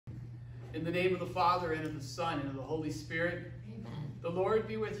In the name of the Father, and of the Son, and of the Holy Spirit. Amen. The Lord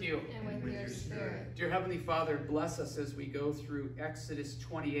be with you. And with your spirit. Dear Heavenly Father, bless us as we go through Exodus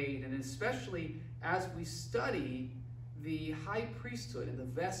 28, and especially as we study the high priesthood and the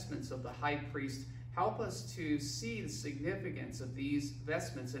vestments of the high priest. Help us to see the significance of these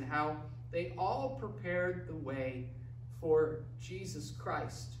vestments and how they all prepared the way for Jesus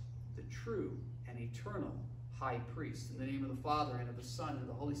Christ, the true and eternal high priest. In the name of the Father, and of the Son, and of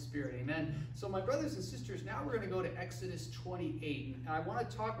the Holy Spirit. Amen. So my brothers and sisters, now we're going to go to Exodus 28. And I want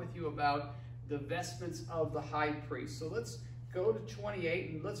to talk with you about the vestments of the high priest. So let's go to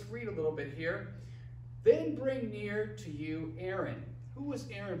 28 and let's read a little bit here. Then bring near to you Aaron. Who was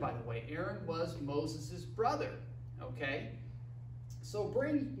Aaron, by the way? Aaron was Moses' brother. Okay? So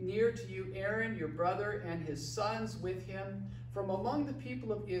bring near to you Aaron, your brother, and his sons with him, from among the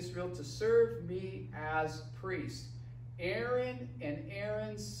people of Israel, to serve me as priest. Aaron and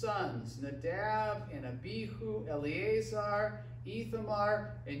Aaron's sons, Nadab and Abihu, Eleazar,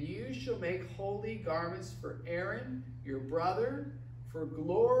 Ithamar, and you shall make holy garments for Aaron, your brother, for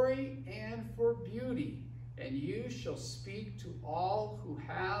glory and for beauty. And you shall speak to all who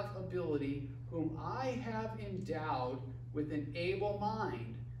have ability, whom I have endowed with an able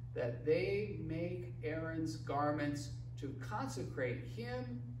mind, that they make Aaron's garments to consecrate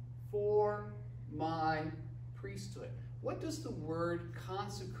him for my priesthood. What does the word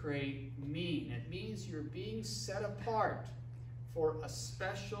consecrate mean? It means you're being set apart for a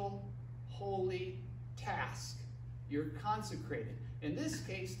special holy task. You're consecrated. In this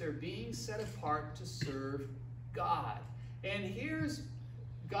case, they're being set apart to serve God. And here's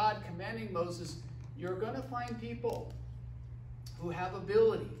God commanding Moses, you're going to find people who have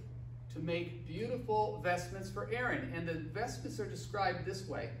ability to make beautiful vestments for Aaron. And the vestments are described this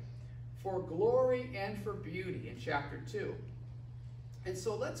way: for glory and for beauty, in chapter 2. And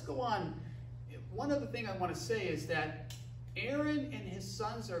so let's go on. One other thing I want to say is that Aaron and his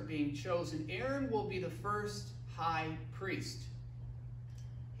sons are being chosen. Aaron will be the first high priest.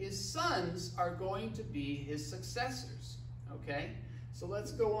 His sons are going to be his successors. Okay? So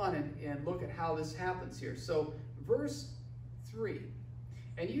let's go on and look at how this happens here. So verse 3.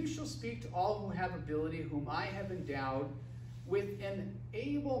 And you shall speak to all who have ability, whom I have endowed with an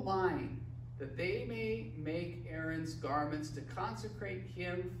able mind, that they may make Aaron's garments to consecrate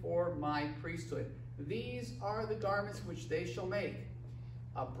him for my priesthood. These are the garments which they shall make: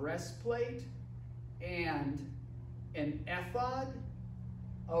 a breastplate and an ephod,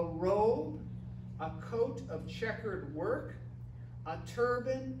 a robe, a coat of checkered work, a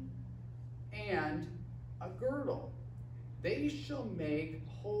turban, and a girdle. They shall make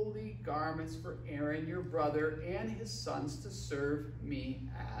holy garments for Aaron, your brother, and his sons to serve me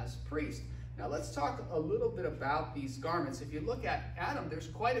as priest. Now let's talk a little bit about these garments. If you look at Adam, there's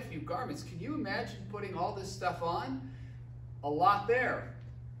quite a few garments. Can you imagine putting all this stuff on? A lot there.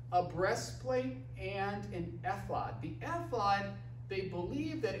 A breastplate and an ephod. The ephod, they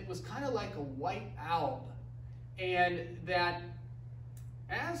believe that it was kind of like a white alb, and that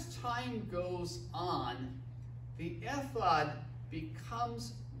as time goes on, the ephod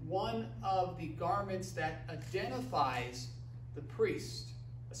becomes one of the garments that identifies the priest,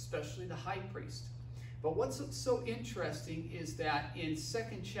 especially the high priest. But what's so interesting is that in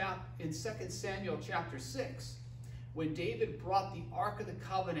 2 Samuel chapter 6, when David brought the Ark of the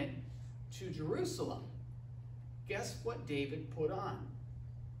Covenant to Jerusalem, guess what David put on?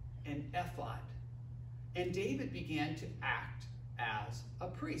 An ephod. And David began to act as a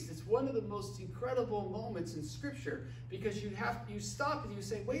priest. It's one of the most incredible moments in Scripture, because you stop and you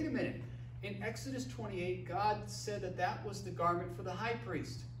say, wait a minute. In Exodus 28, God said that that was the garment for the high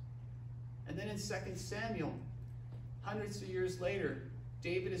priest. And then in 2 Samuel, hundreds of years later,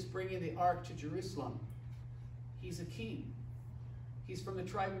 David is bringing the ark to Jerusalem. He's a king. He's from the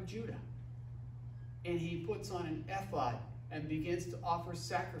tribe of Judah. And he puts on an ephod and begins to offer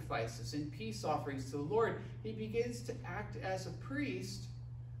sacrifices and peace offerings to the Lord. He begins to act as a priest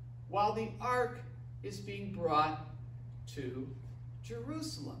while the ark is being brought to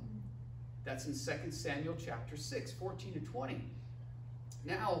Jerusalem. That's in 2 Samuel chapter 6, 14 to 20.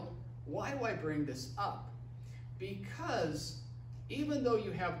 Now, why do I bring this up? Because even though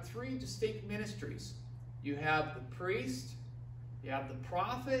you have three distinct ministries, you have the priest, you have the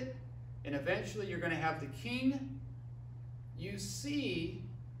prophet, and eventually you're going to have the king, you see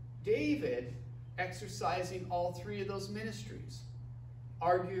David exercising all three of those ministries.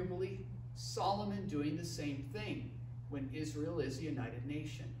 Arguably, Solomon doing the same thing when Israel is a united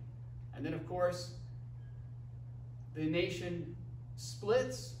nation. And then, of course, the nation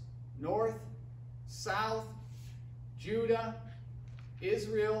splits: north, south, Judah,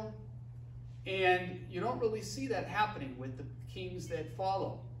 Israel, And you don't really see that happening with the kings that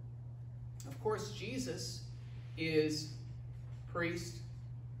follow. Of course, Jesus is priest,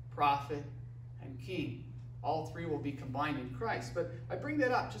 prophet, and king. All three will be combined in Christ. But I bring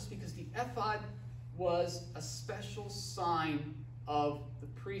that up just because the ephod was a special sign of the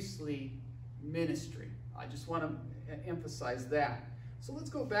priestly ministry. I just want to emphasize that. So let's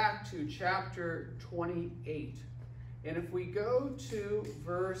go back to chapter 28. And if we go to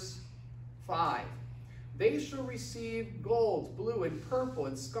verse 5, they shall receive gold, blue, and purple,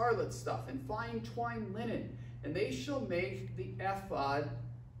 and scarlet stuff, and fine twined linen. And they shall make the ephod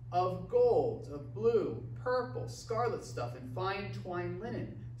of gold, of blue, purple, scarlet stuff, and fine twined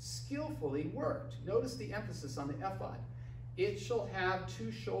linen, skillfully worked. Notice the emphasis on the ephod. It shall have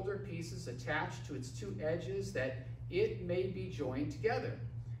 2 shoulder pieces attached to its 2 edges, that it may be joined together,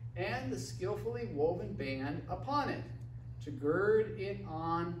 and the skillfully woven band upon it. To gird it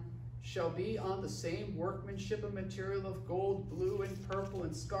on shall be on the same workmanship and material of gold, blue, and purple,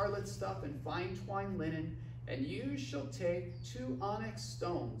 and scarlet stuff, and fine twined linen. And you shall take 2 onyx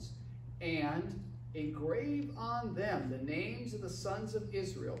stones, and engrave on them the names of the sons of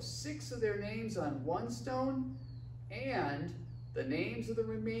Israel, 6 of their names on 1 stone, and the names of the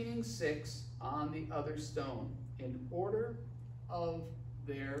remaining 6 on the other stone, in order of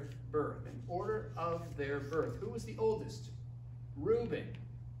their birth. In order of their birth. Who was the oldest? Reuben.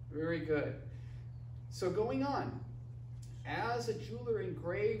 Very good. So going on. As a jeweler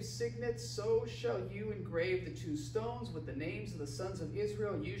engraves signets, so shall you engrave the 2 stones with the names of the sons of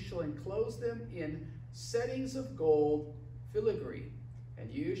Israel. You shall enclose them in settings of gold filigree. And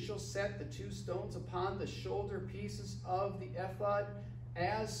you shall set the 2 stones upon the shoulder pieces of the ephod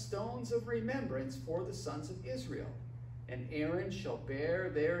as stones of remembrance for the sons of Israel. And Aaron shall bear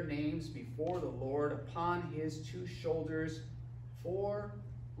their names before the Lord upon his 2 shoulders for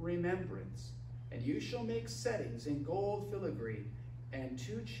remembrance. And you shall make settings in gold filigree, and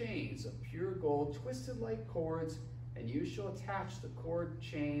 2 chains of pure gold twisted like cords, and you shall attach the cord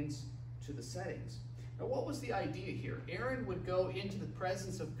chains to the settings. Now, what was the idea here? Aaron would go into the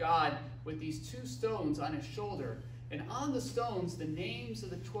presence of God with these 2 stones on his shoulder, and on the stones, the names of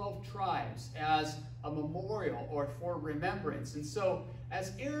the 12 tribes as a memorial or for remembrance. And so,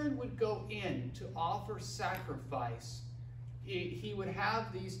 as Aaron would go in to offer sacrifice, he would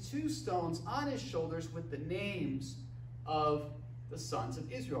have these 2 stones on his shoulders with the names of the sons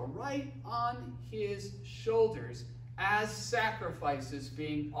of Israel right on his shoulders as sacrifices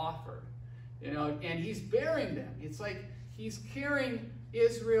being offered. You know, and he's bearing them. It's like he's carrying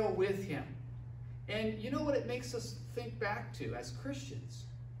Israel with him. And you know what it makes us think back to as Christians?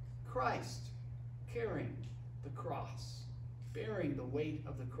 Christ carrying the cross, bearing the weight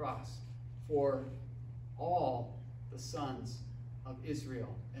of the cross for all the sons of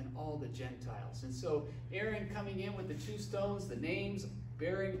Israel and all the Gentiles. And so Aaron coming in with the 2 stones, the names,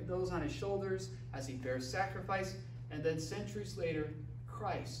 bearing those on his shoulders as he bears sacrifice, and then centuries later,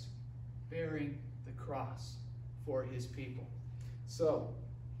 Christ bearing the cross for his people. So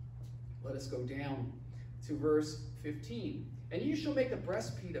let us go down to verse 15. And you shall make a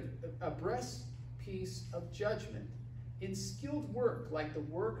breastpiece of judgment in skilled work, like the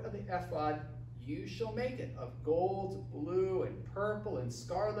work of the ephod. You shall make it of gold, blue, and purple, and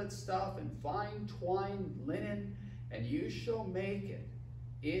scarlet stuff, and fine twined linen, and you shall make it.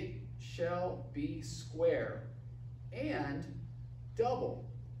 It shall be square, and double,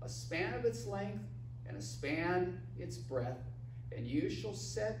 a span of its length, and a span its breadth. And you shall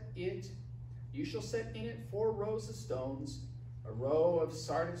set in it 4 rows of stones. A row of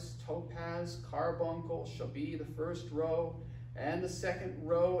sardius, topaz, carbuncle shall be the first row, and the second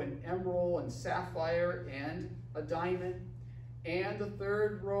row an emerald and sapphire and a diamond, and the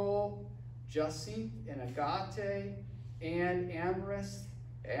third row jacinth and agate and amethyst,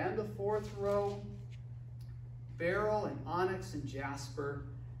 and the 4th row beryl and onyx and jasper,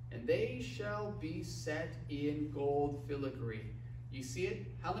 and they shall be set in gold filigree. You see it?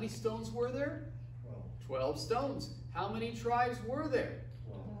 How many stones were there? 12 stones. How many tribes were there?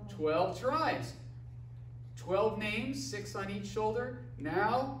 12 tribes. 12 names, 6 on each shoulder.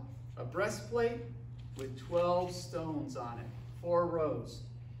 Now, a breastplate with 12 stones on it. 4 rows.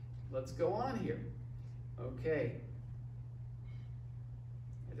 Let's go on here. Okay.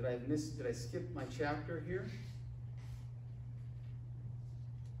 Did I skip my chapter here?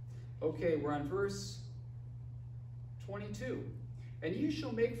 Okay, we're on verse 22. And you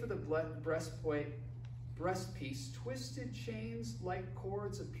shall make for the breastpiece twisted chains like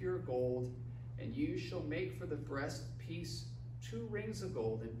cords of pure gold, and you shall make for the breastpiece 2 rings of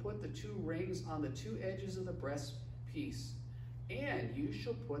gold, and put the 2 rings on the 2 edges of the breastpiece, And you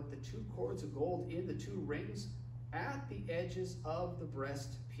shall put the 2 cords of gold in the 2 rings at the edges of the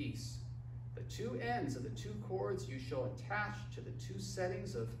breast piece. The 2 ends of the 2 cords you shall attach to the 2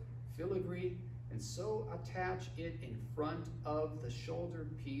 settings of filigree, and so attach it in front of the shoulder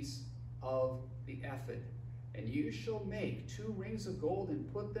piece of the ephod. And you shall make 2 rings of gold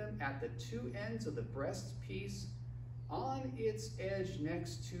and put them at the 2 ends of the breast piece on its edge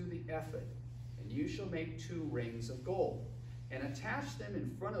next to the ephod. And you shall make 2 rings of gold and attach them in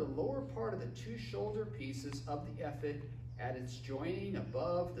front of the lower part of the 2 shoulder pieces of the ephod at its joining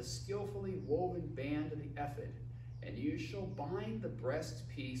above the skillfully woven band of the ephod. And you shall bind the breast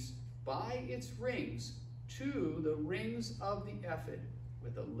piece by its rings to the rings of the ephod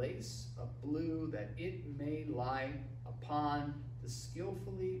with a lace of blue, that it may lie upon the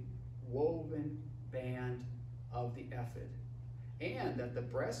skillfully woven band of the ephod, and that the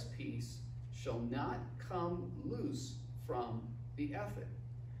breast piece shall not come loose from the ephod.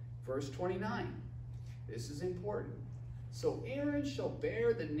 Verse 29, this is important. So Aaron shall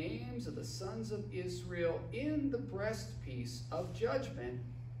bear the names of the sons of Israel in the breastpiece of judgment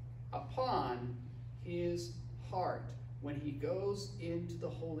upon his heart when he goes into the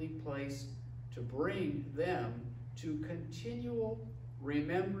holy place, to bring them to continual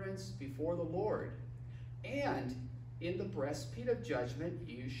remembrance before the Lord. And in the breastplate of judgment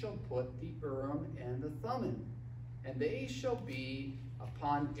you shall put the Urim and the Thummim, and they shall be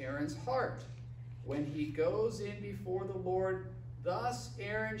upon Aaron's heart when he goes in before the Lord. Thus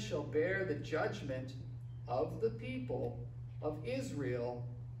Aaron shall bear the judgment of the people of Israel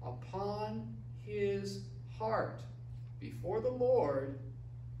upon his heart before the Lord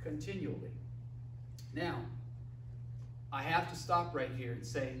continually. Now, I have to stop right here and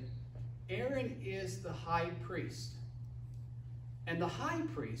say, Aaron is the high priest. And the high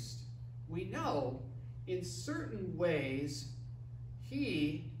priest, we know, in certain ways,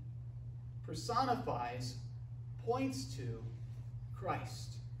 he personifies, points to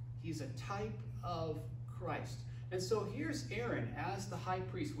Christ. He's a type of Christ. And so here's Aaron as the high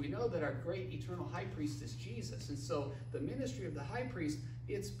priest. We know that our great eternal high priest is Jesus. And so the ministry of the high priest,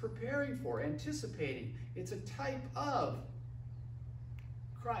 it's preparing for, anticipating. It's a type of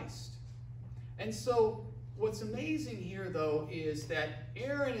Christ. And so what's amazing here, though, is that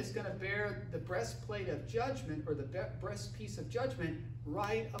Aaron is going to bear the breastplate of judgment, or the breastpiece of judgment,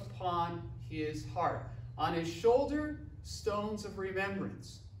 right upon his heart. On his shoulder, stones of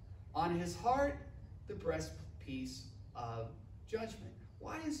remembrance. On his heart, the breastpiece of judgment.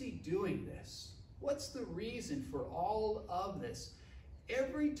 Why is he doing this? What's the reason for all of this?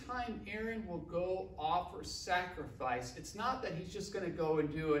 Every time Aaron will go offer sacrifice, it's not that he's just going to go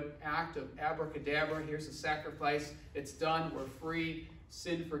and do an act of abracadabra. Here's a sacrifice. It's done. We're free.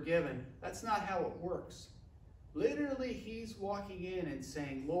 Sin forgiven. That's not how it works. Literally, he's walking in and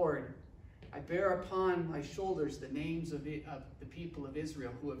saying, Lord, I bear upon my shoulders the names of the people of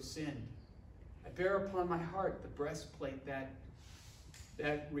Israel who have sinned. I bear upon my heart the breastplate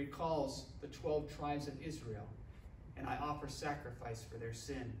that recalls the 12 tribes of Israel. And I offer sacrifice for their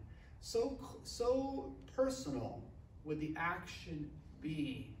sin. So personal would the action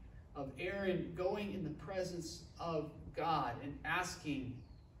be of Aaron going in the presence of God and asking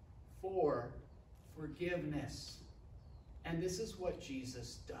for forgiveness. And this is what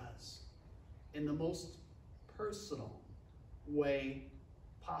Jesus does in the most personal way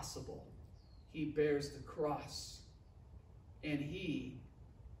possible. He bears the cross, and he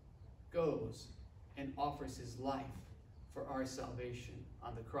goes and offers his life for our salvation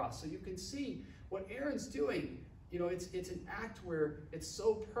on the cross. So you can see what Aaron's doing. You know, it's an act where it's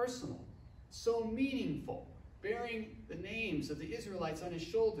so personal, so meaningful, bearing the names of the Israelites on his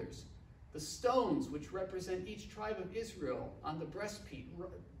shoulders, the stones which represent each tribe of Israel on the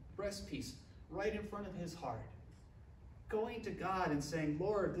breastpiece right in front of his heart. Going to God and saying,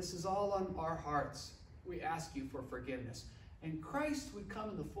 Lord, this is all on our hearts. We ask you for forgiveness. And Christ would come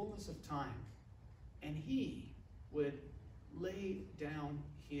in the fullness of time, and he would lay down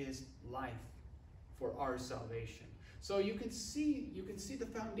his life for our salvation. So you can see the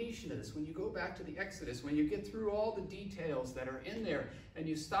foundation of this when you go back to the Exodus, when you get through all the details that are in there, and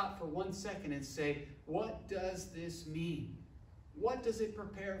you stop for 1 second and say, what does this mean? What does it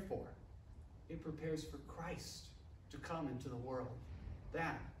prepare for? It prepares for Christ to come into the world.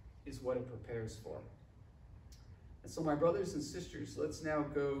 That is what it prepares for. And so my brothers and sisters, let's now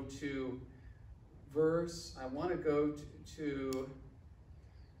go to I want to go to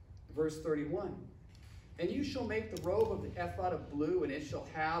verse 31. And you shall make the robe of the ephod of blue, and it shall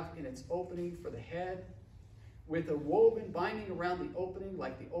have in its opening for the head, with a woven binding around the opening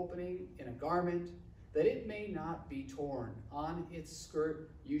like the opening in a garment. that it may not be torn. On its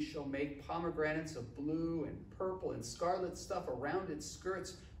skirt you shall make pomegranates of blue and purple and scarlet stuff around its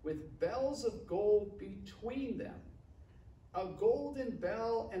skirts, with bells of gold between them. A golden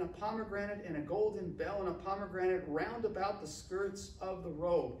bell and a pomegranate, and a golden bell and a pomegranate round about the skirts of the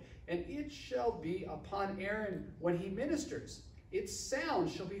robe. And it shall be upon Aaron when he ministers. Its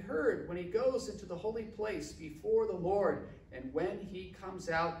sound shall be heard when he goes into the holy place before the Lord, and when he comes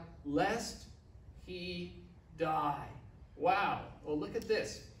out, lest he die. Wow. Well, look at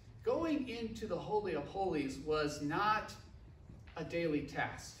this. Going into the Holy of Holies was not a daily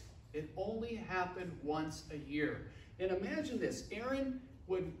task. It only happened once a year. And imagine this. Aaron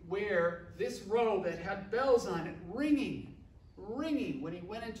would wear this robe that had bells on it, ringing when he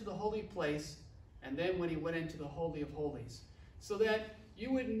went into the holy place, and then when he went into the Holy of Holies, so that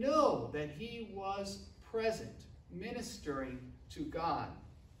you would know that he was present, ministering to God.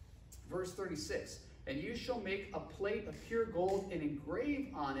 Verse 36, and you shall make a plate of pure gold and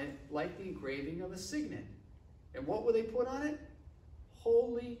engrave on it like the engraving of a signet. And what will they put on it?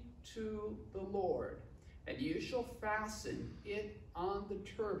 Holy to the Lord. And you shall fasten it on the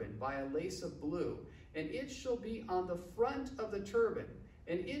turban by a lace of blue, and it shall be on the front of the turban,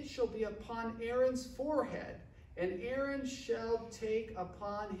 and it shall be upon Aaron's forehead. And Aaron shall take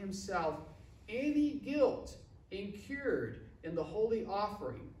upon himself any guilt incurred in the holy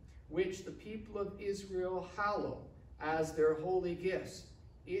offering, which the people of Israel hallow as their holy gifts.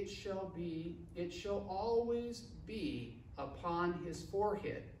 It shall always be upon his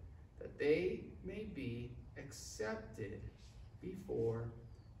forehead, that they may be accepted before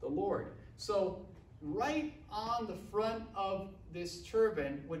the Lord. So right on the front of this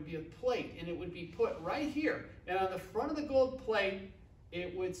turban would be a plate, and it would be put right here. And on the front of the gold plate,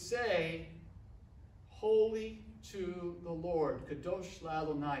 it would say, Holy to the Lord, Kadosh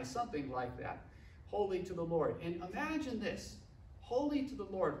L'Adonai, something like that. Holy to the Lord. And imagine this, holy to the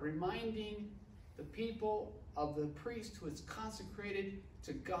Lord, reminding the people of the priest who is consecrated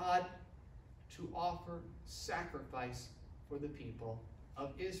to God to offer sacrifice for the people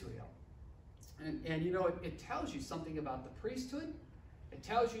of Israel. And you know, it tells you something about the priesthood. It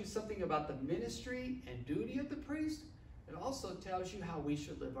tells you something about the ministry and duty of the priest. It also tells you how we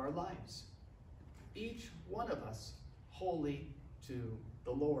should live our lives. Each one of us holy to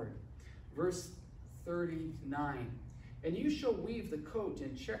the Lord. Verse 39. And you shall weave the coat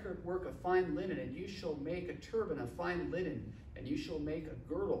in checkered work of fine linen, and you shall make a turban of fine linen, and you shall make a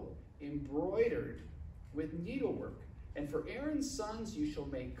girdle embroidered with needlework. And for Aaron's sons you shall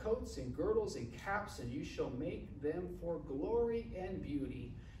make coats and girdles and caps, and you shall make them for glory and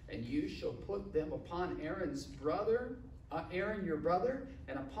beauty. And you shall put them upon Aaron's brother, Aaron your brother,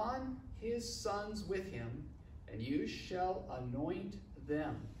 and upon his sons with him. And you shall anoint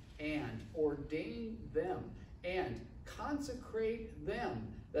them, and ordain them, and consecrate them,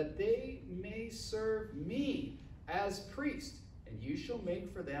 that they may serve me as priest. And you shall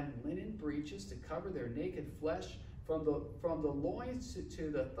make for them linen breeches to cover their naked flesh, from the loins to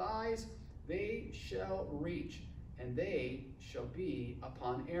the thighs they shall reach, and they shall be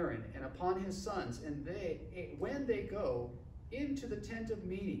upon Aaron and upon his sons, and they, when they go into the tent of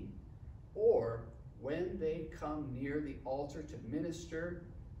meeting, or when they come near the altar to minister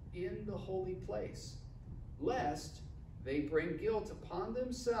in the holy place, lest they bring guilt upon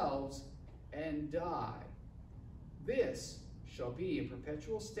themselves and die. This shall be a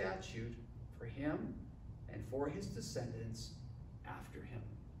perpetual statute for him and for his descendants after him.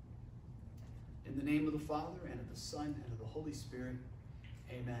 In the name of the Father, and of the Son, and of the Holy Spirit,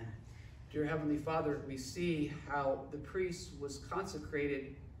 amen. Dear Heavenly Father, we see how the priest was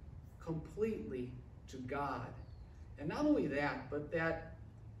consecrated completely to God. And not only that, but that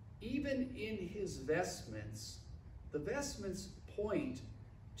even in his vestments, the vestments point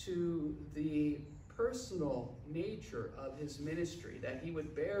to the personal nature of his ministry, that he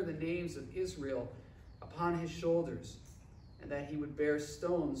would bear the names of Israel upon his shoulders, and that he would bear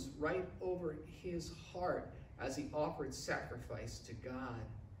stones right over his heart as he offered sacrifice to God,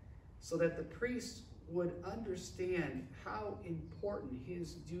 so that the priest would understand how important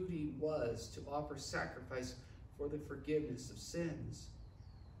his duty was to offer sacrifice for the forgiveness of sins.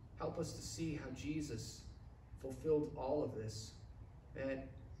 Help us to see how Jesus fulfilled all of this, that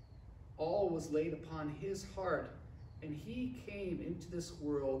all was laid upon his heart, and he came into this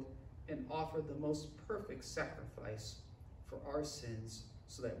world and offered the most perfect sacrifice for our sins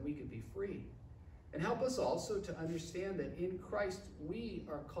so that we could be free. And help us also to understand that in Christ we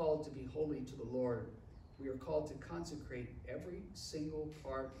are called to be holy to the Lord. We are called to consecrate every single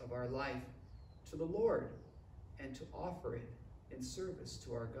part of our life to the Lord and to offer it in service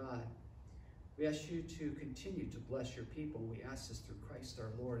to our God. We ask you to continue to bless your people. We ask this through Christ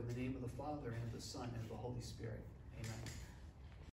our Lord, in the name of the Father, and of the Son, and of the Holy Spirit.